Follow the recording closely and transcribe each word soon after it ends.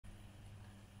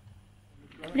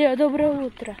Лео, доброе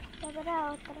утро.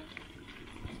 Доброе утро.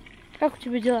 Как у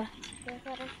тебя дела? Все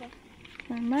хорошо.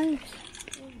 Нормально?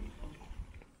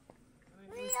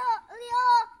 Leo,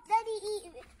 Daddy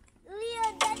eat.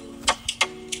 Leo,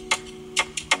 Daddy.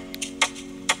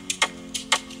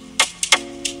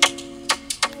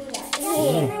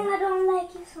 I don't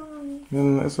like your song.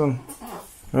 My son.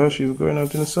 Oh, she's going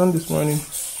out in the sun this morning.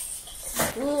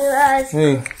 Yes.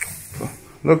 Hey,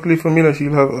 luckily for Mila,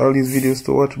 she'll have all these videos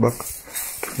to watch back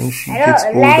when she I gets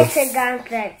don't older. like to dance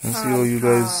with And see how you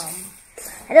guys.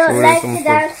 I don't so like to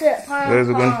dance with Pom. guys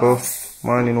are going for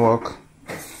morning walk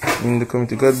in the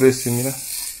community. God bless you, Mila.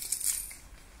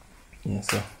 Yeah,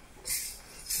 so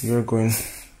you're going.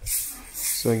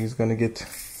 Swaggy's gonna get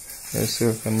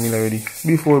herself and Mila ready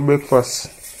before breakfast.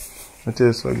 I tell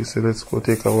Swaggy, so let's go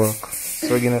take a walk.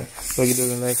 Swaggy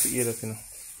doesn't like to eat that, you know.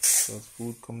 So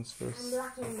food comes first. I'm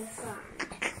blocking the sun.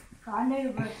 I know you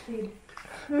breastfeed.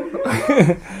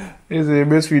 Is it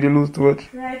breastfeed you lose too much?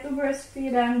 Try to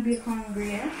breastfeed and be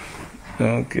hungry, eh?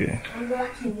 Okay. I'm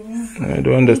blocking the sun. I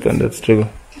don't understand that struggle.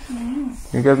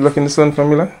 You guys blocking the sun,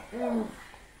 Camila?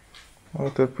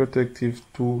 Outer protective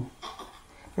tool.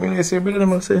 Mila, you say, brother,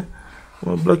 I'm say, I'm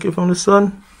gonna block you from the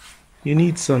sun. You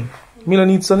need sun. Mila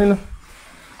needs sun, you know?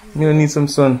 Mila needs some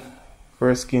sun for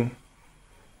her skin.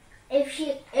 If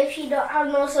she don't have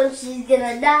no sun, she's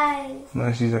gonna die.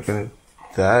 No, she's not gonna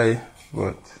die,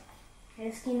 but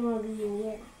Her skin will be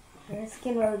weird. Her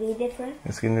skin will be different.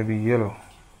 her skin will be yellow.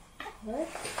 What?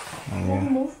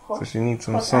 Yeah. So she needs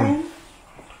some sun.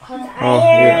 Cause Oh,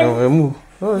 yeah, move.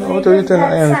 Oh, what are you turning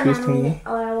the iron face to me?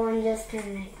 Or I want to just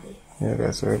turn like this. Yeah,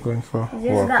 guys, so we're going for a Just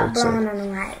walk got brown outside.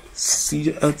 and white. See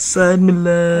you outside,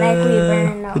 Mila. Like we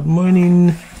burn out. Good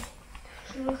morning.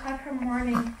 She will have her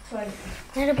morning flight.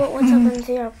 What about what's up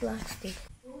into your plastic?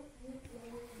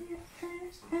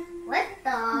 What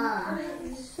the?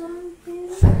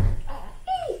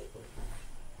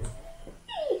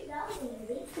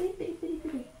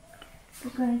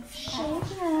 We're going to change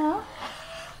now.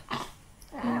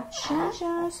 Change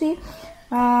now. See,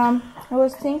 I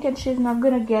was thinking she's not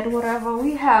gonna get whatever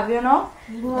we have, you know.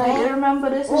 Like, you remember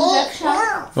this injection?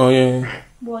 Oh, yeah.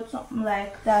 Bought something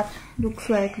like that. Looks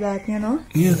like that, you know.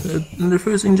 Yeah, the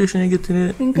first injection you get in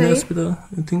the, Think in the I- hospital,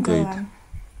 I think I Yeah,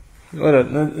 Oh,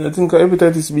 that, I think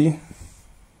hepatitis B.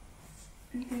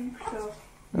 I think so.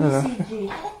 Yeah.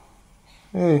 BCG.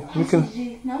 Hey, you can.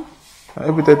 BCG, no?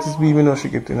 Hepatitis B, we know she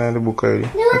get in the book already. I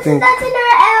What's think. that in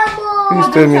her elbow?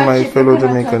 Please tell me my fellow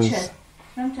Jamaicans.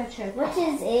 Don't touch it. What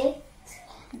is it?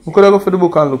 We could have go for the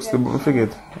book and look still, but we forget.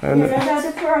 And That's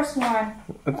the first one.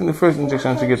 I think the first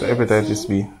injection she get hepatitis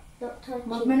B. Don't touch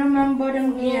But it. me remember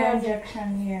them gear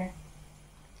injection here.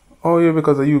 Oh yeah,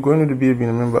 because of you going with the baby,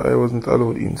 and remember I wasn't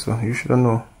allowed in, so you should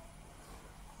know.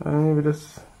 Maybe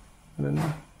that's, I don't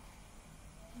know.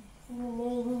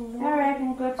 Alright,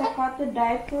 I'm going to take out the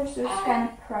diapers, so it's kind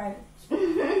of private.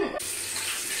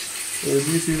 So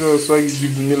this is also I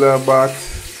give Mila a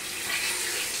bath.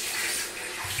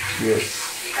 Yes.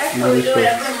 That's what we do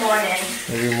every morning.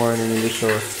 Every morning in the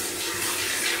shower.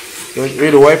 So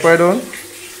you the wipe her down?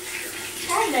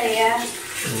 Kinda, yeah.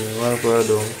 Yeah, wipe her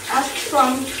down. Up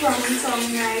from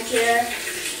right here.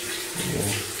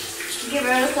 Yeah. Give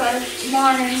her a little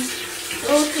morning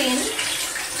routine.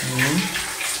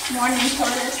 Morning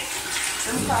toilet.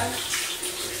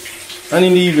 And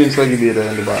in the evening, so you bathe her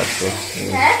in the bath. So, yeah.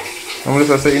 Yeah? I'm going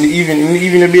to say in the evening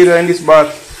you bathe her in this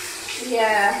bath.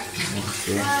 Yeah.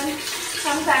 Okay.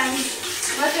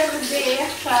 Sometimes, not every day,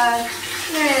 because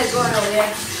I'm going away.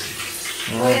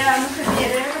 Oh yeah, I'm going to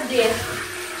get it every day.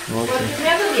 But Okay. you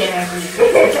never get every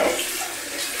day.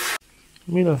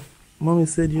 Mila, mommy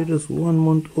said you're just 1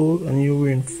 month old and you're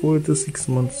wearing 4 to 6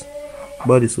 months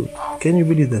bodysuit. Can you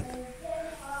believe that?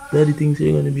 Daddy thinks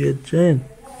you're going to be a giant.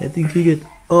 I think you get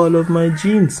all of my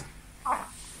genes.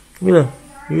 Mila,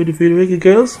 you ready for the reggae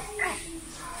girls?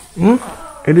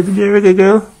 Ready to be a reggae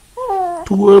girl?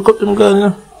 2 World Cup them girls, you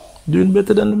know? Doing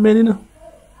better than the men, you know?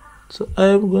 So I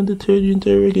am going to turn you into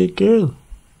a reggae girl.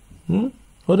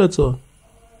 How that sound?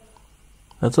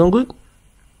 That sound good?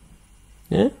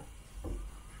 Yeah?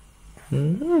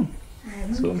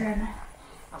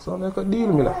 Sound like a deal,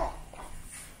 Mila.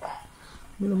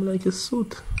 Mila, I like your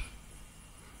suit.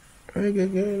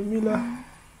 Reggae girl, Mila.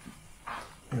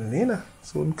 Melina,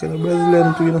 some kind of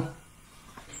Brazilian too, you know.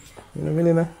 You know,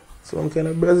 Melina? Some kind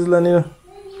of Brazilian, you know.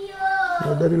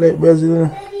 Your daddy like Brazil, you know.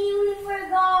 Daddy, we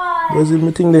forgot. Brazil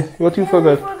meeting there. What you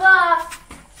forgot? We forgot.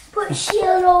 Put put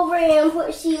shield over here and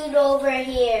put shield over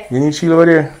here. You need shield over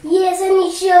there? Yes, I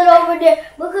need shield over there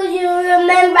because you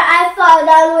remember I fell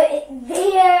down with it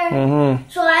there.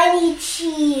 So I need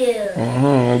shield.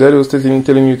 Daddy was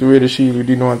telling you to wear the shield. You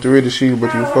didn't want to wear the shield,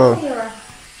 but you fall.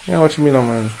 Yeah, watch Mila,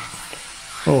 man.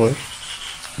 Oh,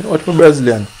 watch my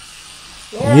Brazilian.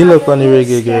 Yeah, Mila on the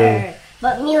reggae girl.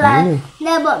 But Mila,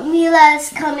 but Mila's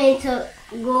coming to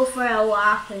go for a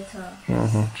walk with her.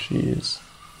 She is.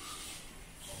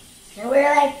 And we're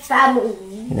like family.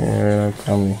 Yeah, we're like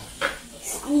family.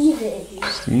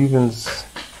 Stevens.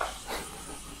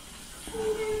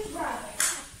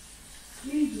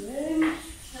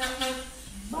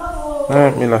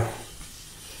 Alright, Mila.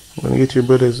 I'm gonna get your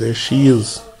brothers their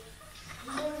shields.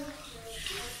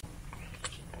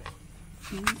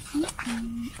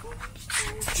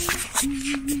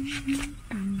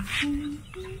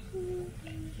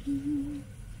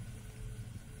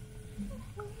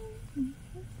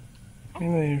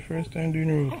 Mila, your first time doing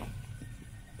roof.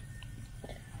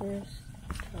 First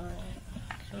time.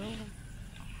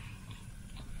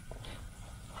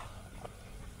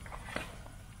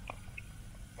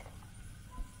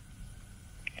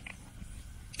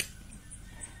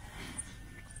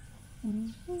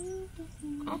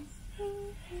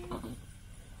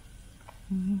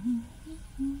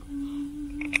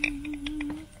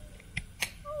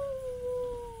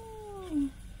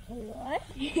 What?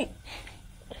 You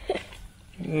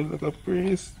look like a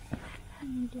priest.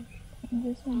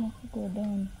 This one has to go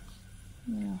down.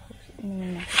 No,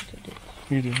 nothing to do.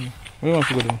 You do. Where you want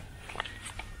to go down?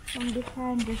 From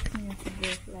behind this thing has to go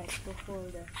like before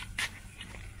that.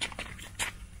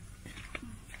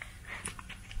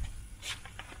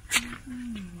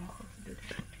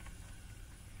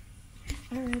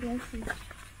 Alright, let's see.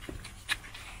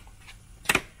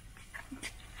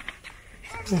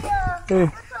 Hey.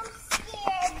 I'm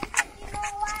scared. You know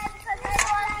why? Because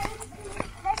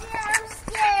I'm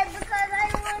scared because I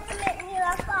don't want to let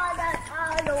Mila fall down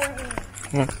all the way.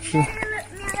 Yeah, sure.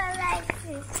 Mila likes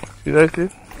it. You like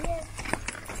it? Yes.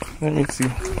 Let me see.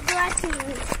 He's watching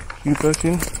it. You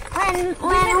touching?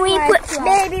 When we put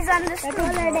babies on the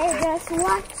stroller, they just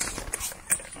watch.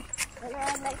 And I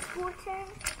have like 4 turns.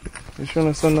 You sure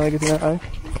the sun not getting in your eye?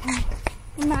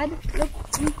 Mad, look,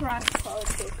 you can't fall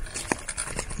too.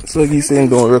 So he's saying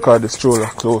don't record the stroller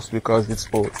close because it's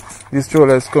old. This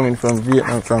stroller is coming from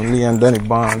Vietnam, from Lee and Danny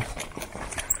Bond.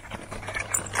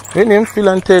 Your name Phil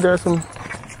and Ted or something?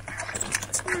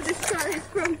 Oh, this car is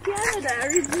from Canada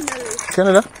originally.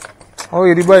 Canada? Oh,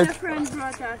 you did buy My it? friend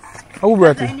brought us. Who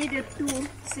brought I it? needed 2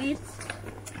 seats.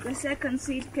 The second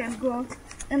seat can go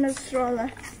in the stroller.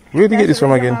 Where did you get this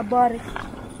from again? I bought it.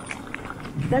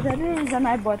 That's the reason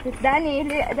I bought it. Danny,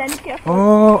 careful.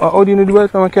 Oh, how do you know the buy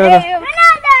it from Canada? Hey,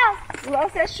 you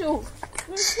lost a shoe.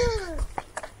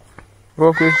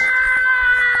 Okay.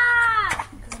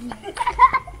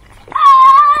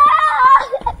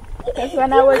 Because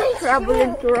when I was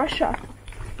traveling to Russia,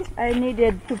 I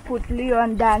needed to put Leo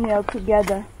and Daniel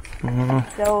together.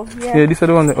 So, yeah. Yeah, this is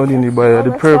the one that I didn't buy.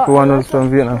 The purple one was from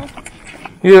Vietnam.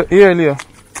 Here, Leo.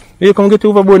 Here, come get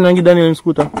overboard and get Daniel in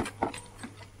scooter.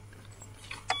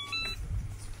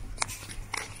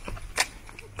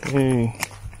 Hey.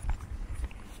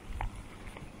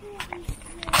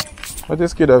 What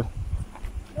is scared of?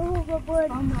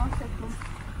 Overboard.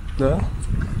 Yeah?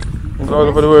 It's all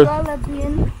over the world. Stroller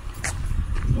bean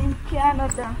in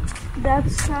Canada.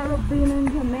 That's stroller bean in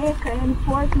Jamaica, in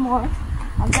Portmore.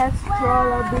 And that's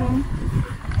stroller bean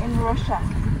in Russia.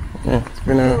 Yeah, it's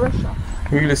been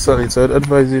really solid. So I'd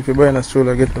advise you if you're buying a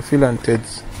stroller, get the Phil and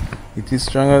Ted's. It is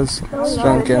strong as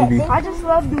strong can be. I just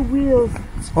love the wheels.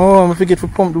 Oh, I forget to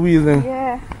pump the wheels then.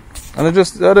 Yeah. And I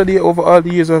just, the other day, over all the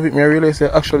years of it, I realized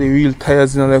that actually real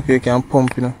tires, you know, like you can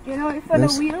pump, you know. You know, for the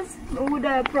wheels, I would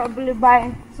probably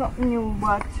buy something new,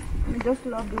 but I just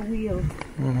love the wheels.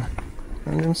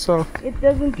 And them soft. It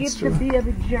doesn't give the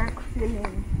baby jerk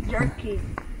feeling, jerky.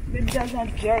 It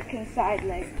doesn't jerk inside,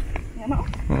 like, you know?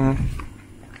 So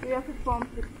you have to pump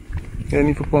it. Yeah, I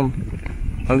need to pump.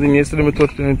 As in yesterday, I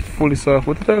touched it and it's fully soft.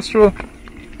 What did I straw?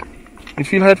 It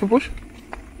feel hard for push?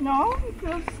 No, it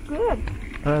feels good.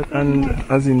 And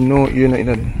as in, no, you're not in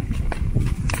it.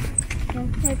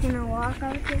 I'm taking a walk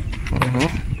out there.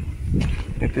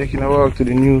 You're taking a walk to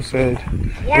the new side.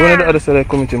 Yeah. The one on the other side of the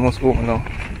community must open now.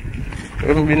 We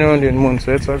haven't been around there in months,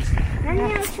 so it's like.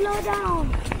 Daniel, slow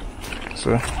down.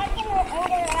 So. Look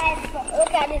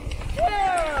at it.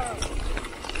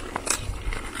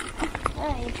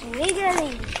 Oh, it's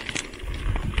wiggling.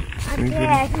 Okay,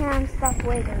 I can't stop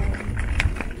wiggling.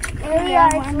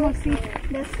 One more seat.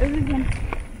 That's everything.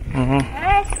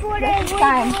 That's for the This is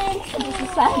fine. This is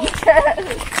fine.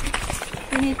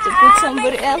 We need to put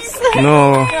somebody else.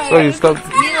 No, so you stop.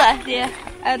 Mila there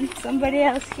and somebody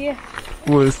else here.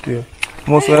 Who is there?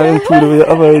 Most of them food we have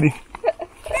already.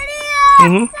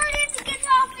 Mm-hmm.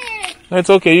 No, it's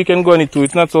okay, you can go on it too.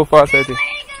 It's not so fast, I think.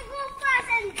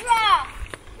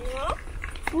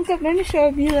 Okay, let me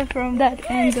show Mila from that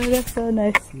angle. That's so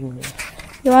nice. Yeah.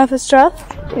 You want a straw?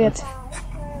 Wait.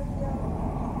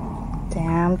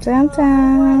 Damn.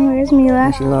 Where's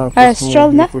Mila? Alright,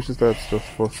 stroll now. She's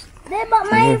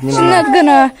not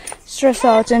gonna stress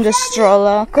out in the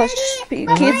stroller because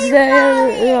kids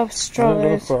they love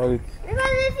strollers. Because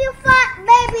if you fart,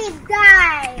 baby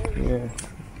die. Yeah.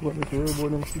 What if you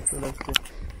about them sister like that?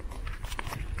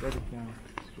 That it can.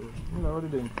 You know what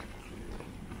it is?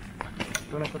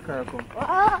 Don't have a car come.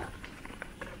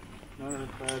 No,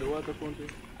 the water country.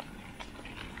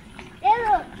 Hey,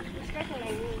 look. Especially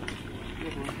like me.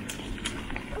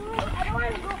 I don't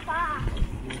want to go far.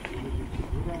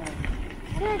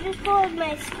 I'm going to just go with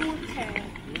my scooter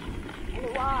and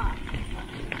walk.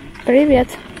 Привет.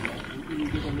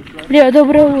 Привет,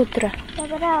 доброе утро.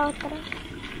 Доброе утро.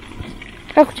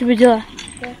 Как у тебя дела?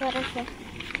 Все хорошо.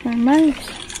 Нормально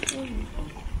все?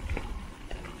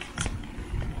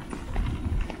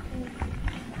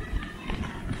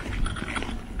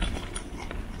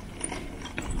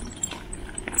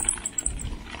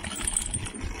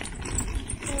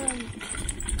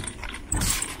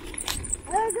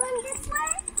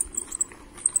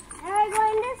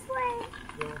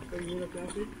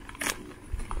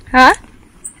 Huh?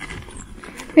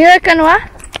 Mila can what?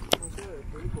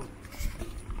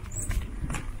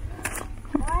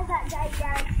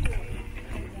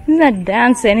 He's not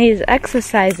dancing, he's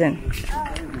exercising.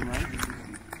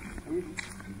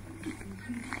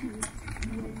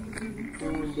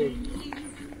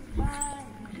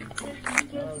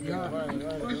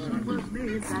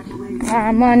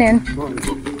 Morning.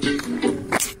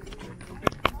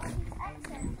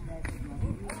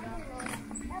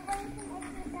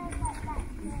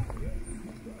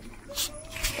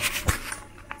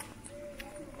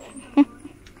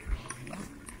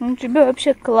 Ну, тебе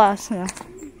вообще классно.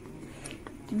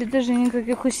 Тебе даже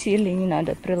никаких усилий не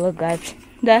надо прилагать,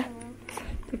 да?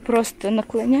 Ты просто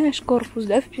наклоняешь корпус,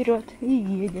 да, вперед и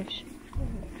едешь.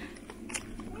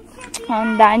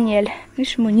 Он Даниэль,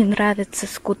 видишь, ему не нравится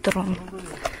скутер, он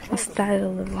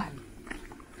оставил его.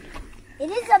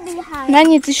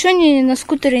 Дани, ты еще не на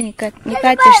скутере не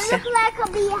катишься?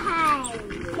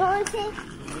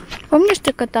 Помнишь,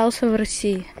 ты катался в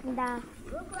России? Да.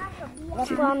 Я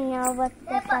помню вот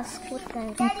это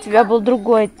скутер. У тебя был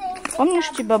другой. Помнишь,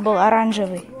 у тебя был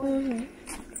оранжевый?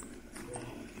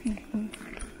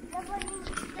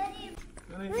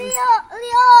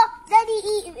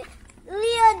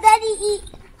 Leo, Daddy eat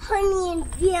honey in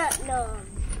Vietnam.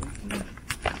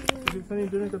 Is it funny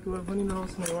doing that to have honey in the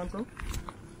house and you want some?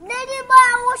 Daddy, but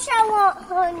I wish I want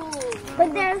honey.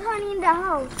 But there's honey in the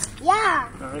house. Yeah.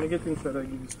 I'm gonna get inside, I'll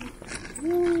give you some.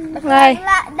 Why?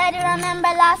 Daddy, remember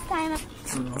last time?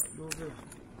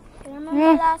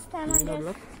 Remember last time I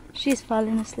just... She's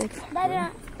falling asleep.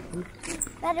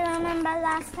 Daddy, remember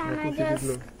last time I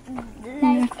just...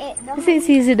 Like it, This is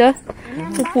easy though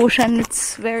to push and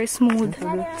it's very smooth.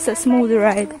 It's a smooth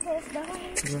ride. I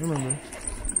remember.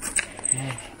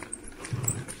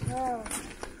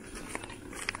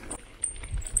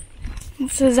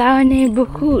 This is our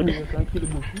neighborhood.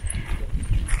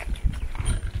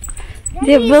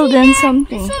 They're building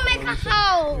something. This will make a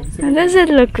house. What does it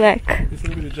look like? This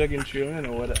will be the jogging trail, I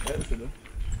don't know what that is.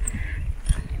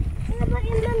 But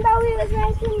remember we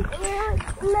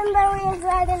was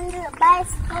riding the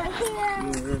bicycle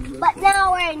here, but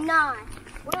now we're not.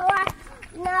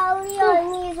 Now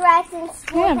Leon is riding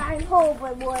scooter and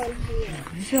hoverboard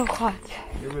here. So hot.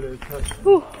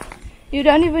 Whew. You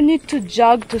don't even need to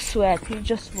jog to sweat. You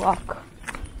just walk.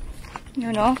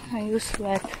 You know, and you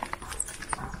sweat.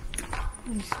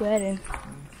 I'm sweating.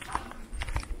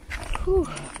 Whew.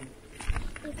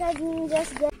 Because you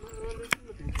just get...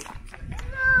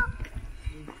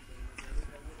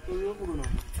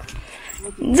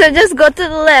 So just go to the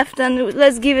left and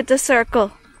let's give it a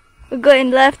circle. We go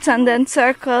in left and then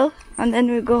circle and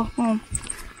then we go home.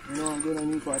 No, I'm going a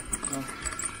new part. No.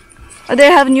 Oh,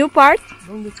 they have new part?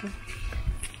 Don't get me.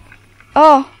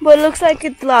 Oh, but it looks like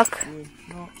it's locked.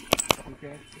 No.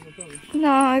 Okay.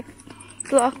 No,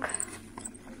 it's locked.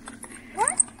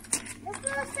 What? The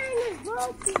first sign is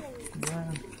broken.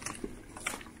 Yeah.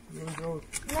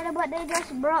 No, but they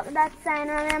just broke that sign.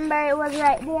 Remember, it was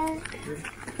right there.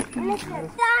 Let's see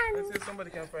if somebody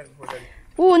can find it for Daddy.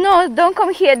 Oh no, don't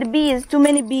come here, the bees. Too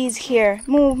many bees here.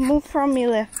 Move from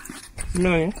Mila.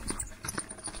 Melanie?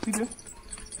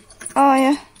 Oh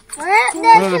yeah.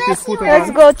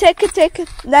 Let's go. Take it,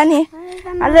 Danny.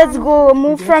 And let's go.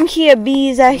 Move from here.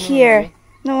 Bees are here.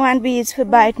 No one bees for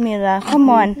bite me lah. Come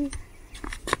on.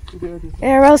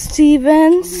 Errol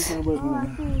Stevens.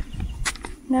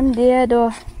 Them there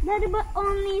though.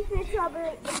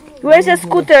 Where's your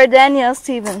scooter, Daniel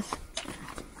Stevens?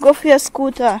 Go for your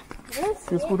scooter.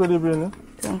 Your scooter there, Brian?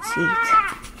 Don't see it.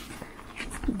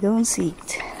 Don't see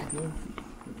it.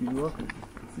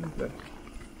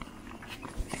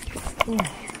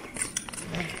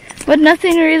 But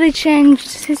nothing really changed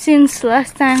since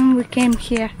last time we came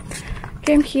here.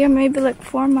 Came here maybe like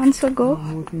 4 months ago.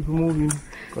 More people moving.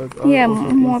 Yeah,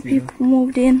 more people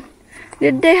moved in.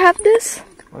 Did they have this?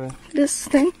 What? This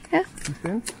thing? Yeah. This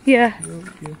thing? Yeah.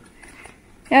 Yeah.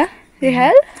 Yeah. They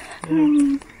had?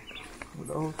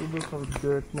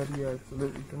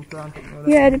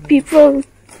 Yeah, the people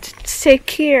take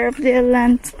care of their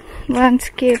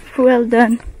landscape. Well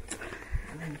done.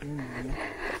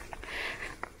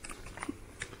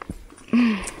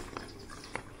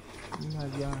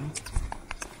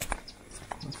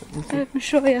 Let me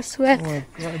show you sweat.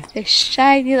 It's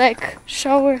shiny like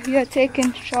shower. You're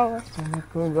taking shower. I'm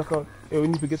going back out. Hey, we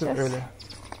need to get up earlier.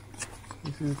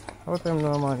 This is our time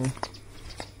now, morning.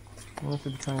 Most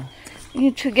of the time. You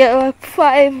need to get up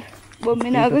 5, but me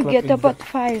not gonna get up at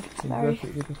 5. Sorry.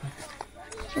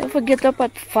 You have to get up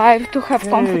at 5 to have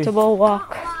comfortable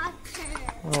walk.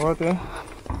 Water.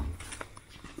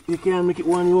 You can't make it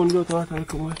one, you won't go to water.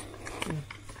 Come on.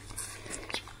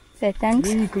 Say thanks.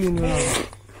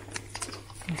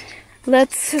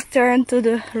 Let's turn to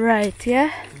the right,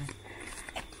 yeah?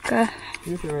 Okay.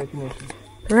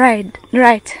 Right.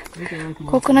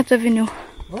 Coconut Avenue.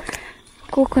 What?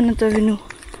 Coconut Avenue.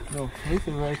 No, this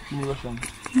is right in Russian.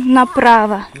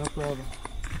 Направо.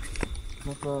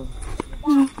 Направо.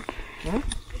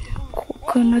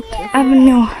 Coconut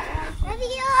Avenue.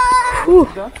 Whew.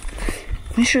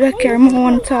 I should have carried my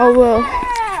own towel.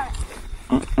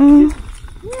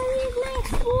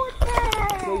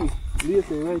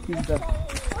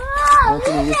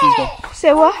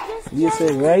 Say what? You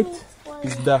say right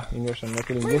is da in Russian. Not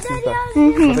telling yes is da.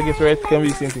 But I guess right can be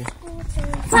the same thing.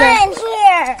 Fine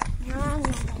here.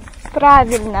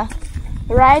 Правильно.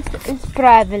 Right is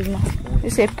правильно. You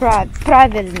say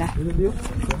правильно.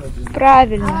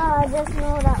 Правильно. Oh, I just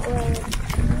know that word.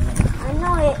 I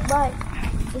know it, but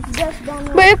it's just don't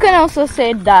know. But you can also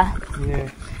say da. Yeah.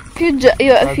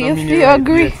 If you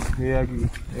agree. Yes, we agree.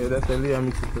 Yeah, that's a little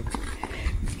mix it up.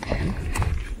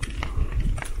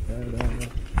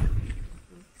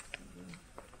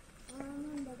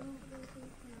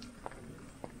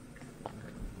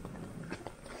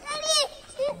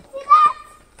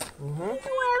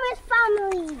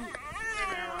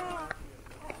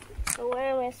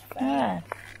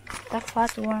 That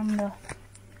fat worm though.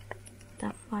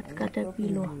 That fat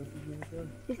caterpillar.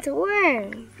 It's a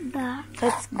worm.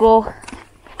 Let's go.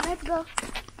 Let's go.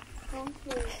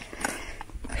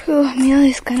 Phew, meal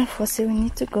is kind of fussy. We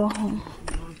need to go home.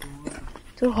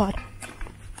 Too hot.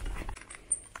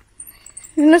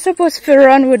 You're not supposed to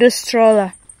run with a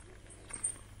stroller.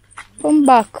 Come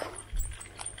back.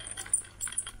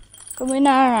 Come in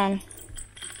and run.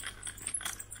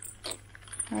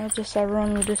 I'll just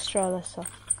run with the stroller, so.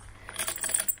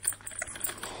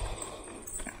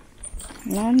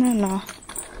 No.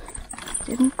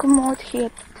 Didn't come out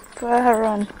here for a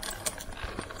run.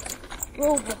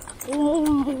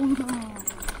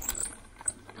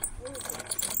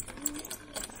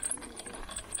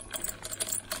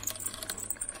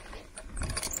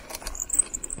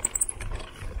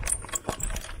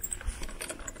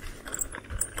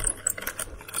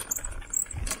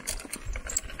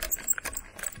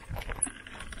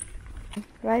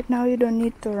 Right now you don't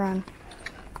need to run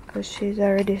because she's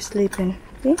already sleeping.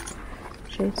 See?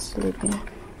 She's sleeping.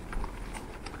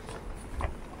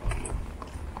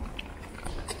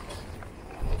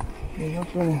 Yeah,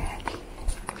 not running.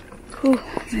 Cool,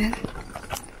 man.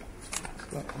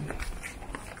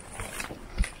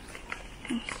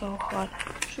 It's so hot.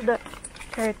 Should I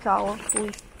carry a towel,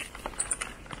 please?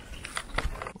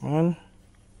 One.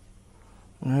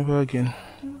 Never again.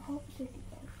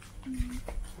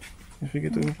 You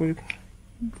forget to put it.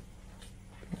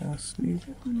 Sleep.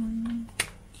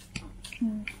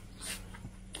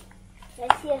 I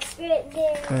see a spirit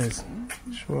there. Guys,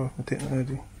 show off my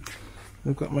technology.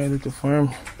 Look at my little farm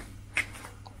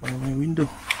by my window.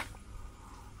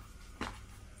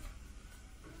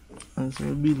 And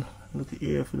so bill, look at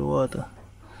the air for the water.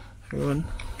 Run.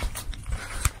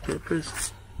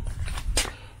 Peppers.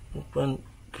 Open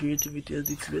creativity at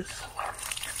its best.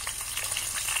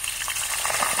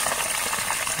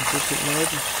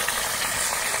 Technology.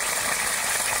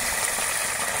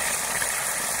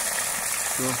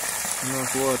 so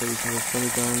enough water we can just turn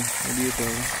it on in the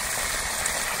daytime.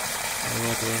 And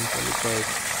water into the pipe.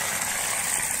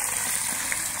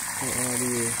 So all the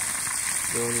way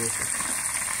down here.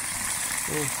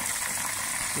 Oh,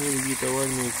 maybe get a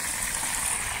 1 week.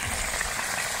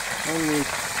 1 week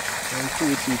and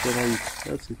 2 teeth in a week.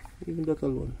 That's it. Even that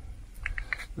alone.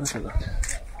 That's a lot.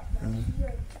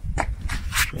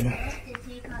 Yeah.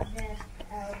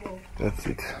 That's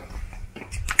it.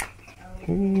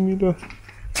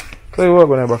 So you walk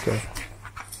on the back here.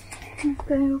 Can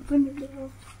you open the door?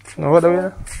 No, what are we?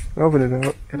 Open it.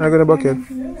 You're not going to back here.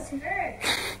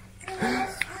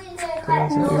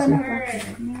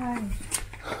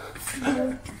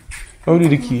 How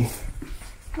did the key?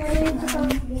 He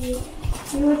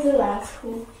was the last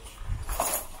one.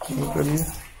 Look at you.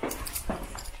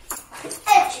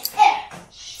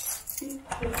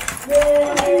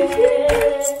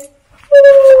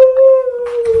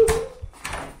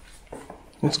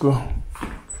 Let's go.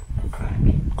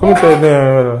 Come inside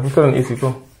there, I'm turning AC,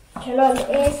 come. Turn on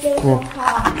the AC.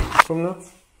 Come now.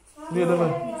 Do the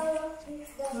one.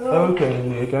 I will carry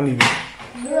you, I can leave it.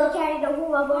 You will carry the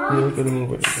Hoover. Yeah, we can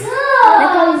move it.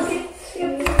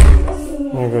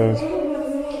 Oh, guys.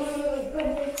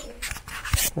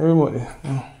 Remote there.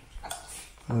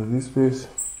 This space.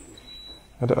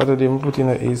 The other day I put in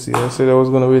an AC. I said I was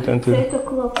going to wait until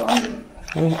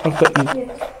after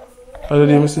 8. Other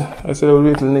day I said I would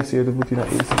wait till next year to put in an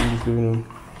AC in this living room.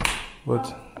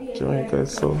 But Jamaica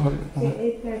is so hot.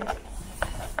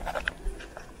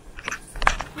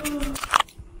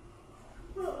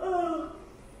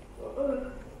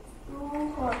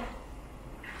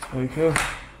 Okay.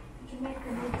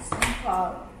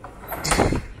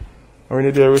 I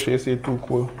mean, I wish I say too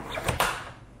cool.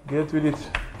 Get with it.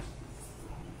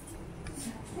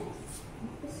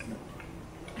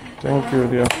 Thank you,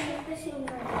 dear.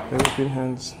 Everything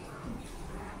hands.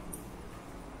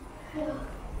 Thank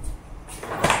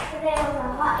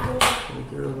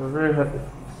you. We're very happy.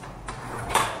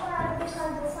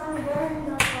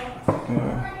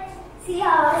 Yeah. See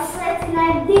how I slept and I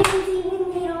didn't even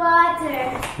need water.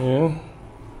 Yeah.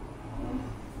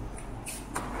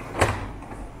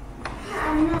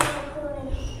 I'm not going.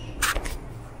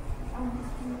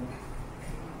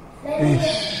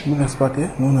 Ish, nice spot, eh?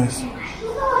 No, nice.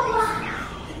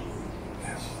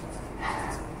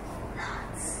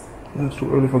 It's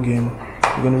too early for game.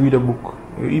 We're gonna read a book.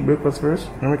 You eat breakfast first.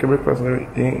 You make a breakfast. Eat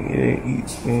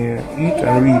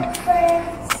and read.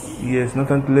 Yes,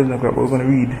 not until 11 o'clock, but we're gonna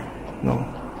read. No.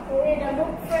 Read a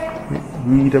book first.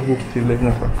 Read a book till 11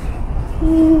 o'clock.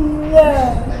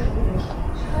 Yeah.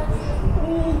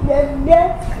 Read the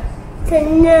book till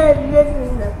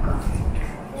 11 o'clock.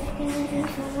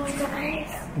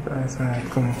 That's alright,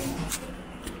 come on.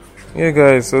 Yeah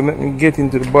guys, so let me get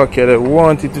into the backyard. I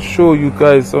wanted to show you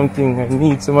guys something. I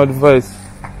need some advice.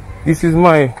 This is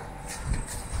the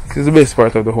best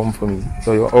part of the home for me.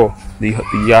 So the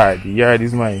yard. The yard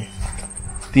is my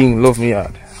thing. Love me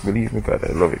yard. Believe me, God,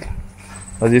 I love it.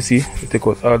 As you see, I take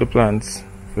out all the plants.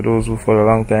 For those who follow a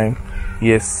long time,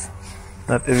 yes,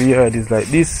 not every yard is like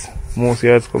this. Most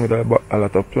yards come with a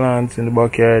lot of plants in the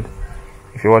backyard.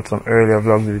 If you watch some earlier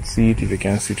vlogs, you would see it. If you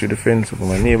can see through the fence for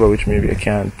my neighbor, which maybe I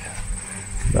can't,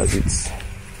 as it's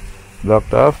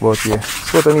blocked off. But yeah,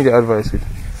 that's what I need the advice with.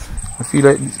 I feel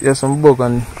like there's some bug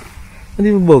and not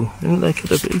even bug. I don't like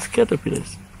caterpillars. It's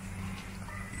caterpillars.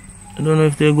 I don't know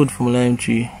if they're good for my lime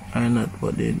tree or not,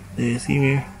 but they see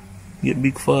me get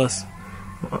big fast.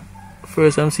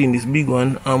 First I'm seeing this big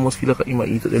one. I almost feel like I might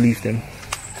eat it. They leave them.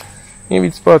 Maybe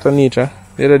it's part of nature.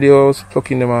 The other day I was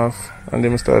plucking them off and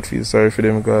then I start feeling sorry for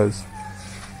them because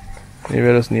maybe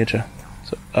that's nature.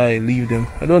 So I leave them.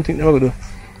 I don't think they're going to do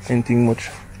anything much.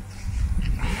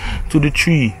 To the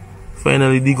tree.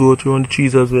 Finally they go around the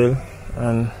trees as well.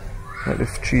 And let the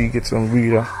tree get some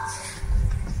breather.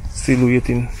 Still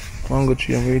waiting. Mango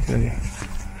tree, I'm waiting on it.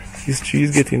 This tree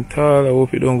is getting tall. I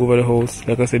hope it don't go over the house.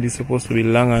 Like I said, it's supposed to be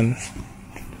long, and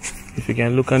if you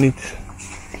can look on it,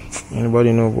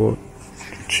 anybody know about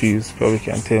trees probably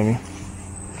can tell me.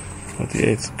 But yeah,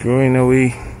 it's growing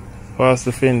away past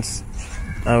the fence.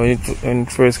 And when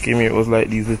it first came here, it was like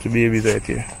these little babies right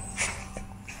here.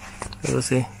 So I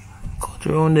say, cut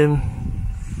around them.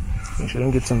 Make sure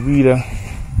them get some breather.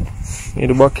 Make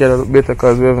the backyard look better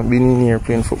because we haven't been in here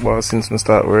playing football since we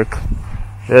start work.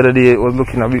 The other day it was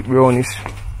looking a bit brownish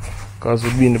because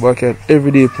we've been in the backyard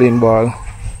every day playing ball.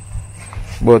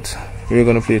 But we're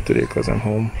gonna play today because I'm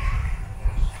home.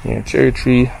 Yeah, cherry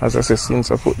tree, as I said,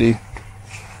 since I put the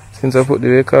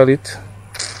they call it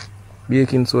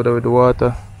baking soda with the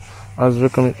water, as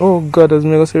recommended. Oh God, as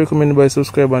me say recommended by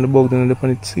subscriber and the bug them on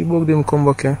it. See bug them come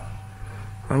back here.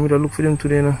 I'm gonna look for them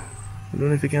today now. I don't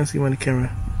know if you can see them on the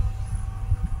camera.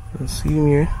 You see them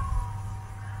here.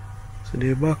 So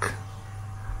they're back.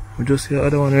 We just see the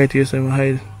other one right here, so I'm gonna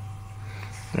hide.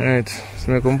 Alright,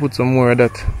 so I'm gonna put some more of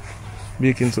that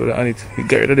baking soda on it. We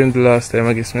got rid of them the last time,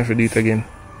 I guess I'm gonna do it again.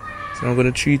 So I'm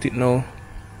gonna treat it now.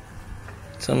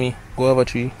 So me go have a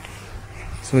tree.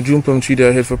 So I jump from tree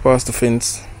there, head for past the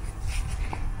fence.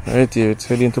 Right here, it's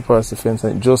heading to past the fence,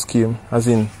 and it just came, as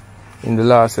in the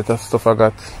last set of stuff I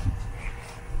got.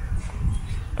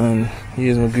 And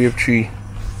here's my grape tree.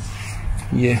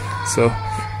 Yeah, so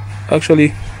actually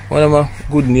one of my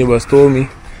good neighbors told me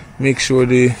make sure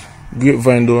the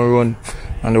grapevine don't run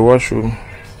on the washroom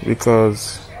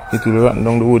because it will run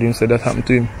down the wood. Him said that happened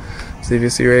to him. So if you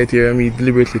see right here, I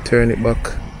deliberately turn it back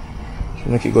to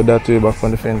make it go that way back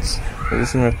on the fence. So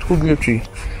this is my 2 grape tree.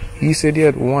 He said he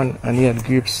had 1 and he had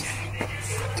grapes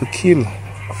to kill.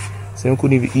 So he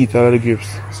couldn't even eat all of the grapes.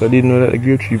 So I didn't know that the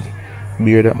grape tree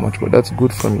bear that much, but that's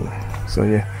good for me. So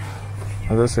yeah,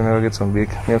 as I said, I'll get some bake.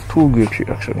 We have 2 grape tree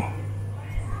actually.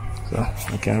 So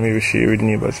I can maybe share with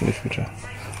neighbors in the future.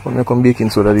 But I'm come baking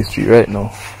soda this tree right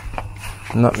now.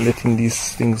 I'm not letting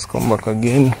these things come back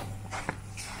again.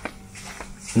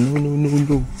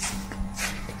 No.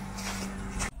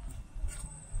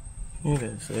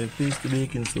 Okay, so I placed the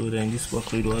baking soda in this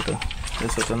bucket with water.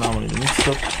 That's what I normally mix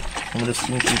up. I'm just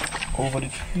going to sprinkle it over the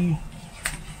tree.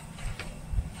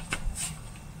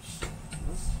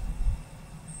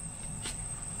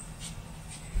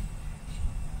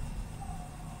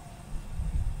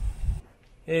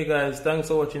 Hey guys, thanks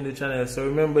for watching the channel. So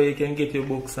remember, you can get your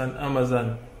books on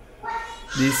Amazon.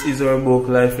 This is our book,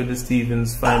 Life with the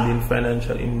Stevens, Finding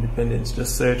Financial Independence.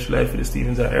 Just search Life with the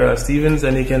Stevens or Era Stevens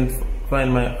and you can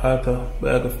find my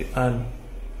autobiography on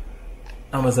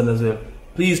Amazon as well.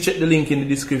 Please check the link in the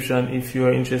description if you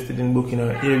are interested in booking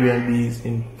our Airbnbs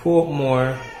in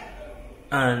Portmore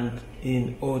and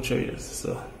in Orchards.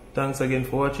 So thanks again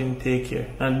for watching, take care,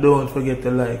 and don't forget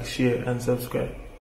to like, share and subscribe.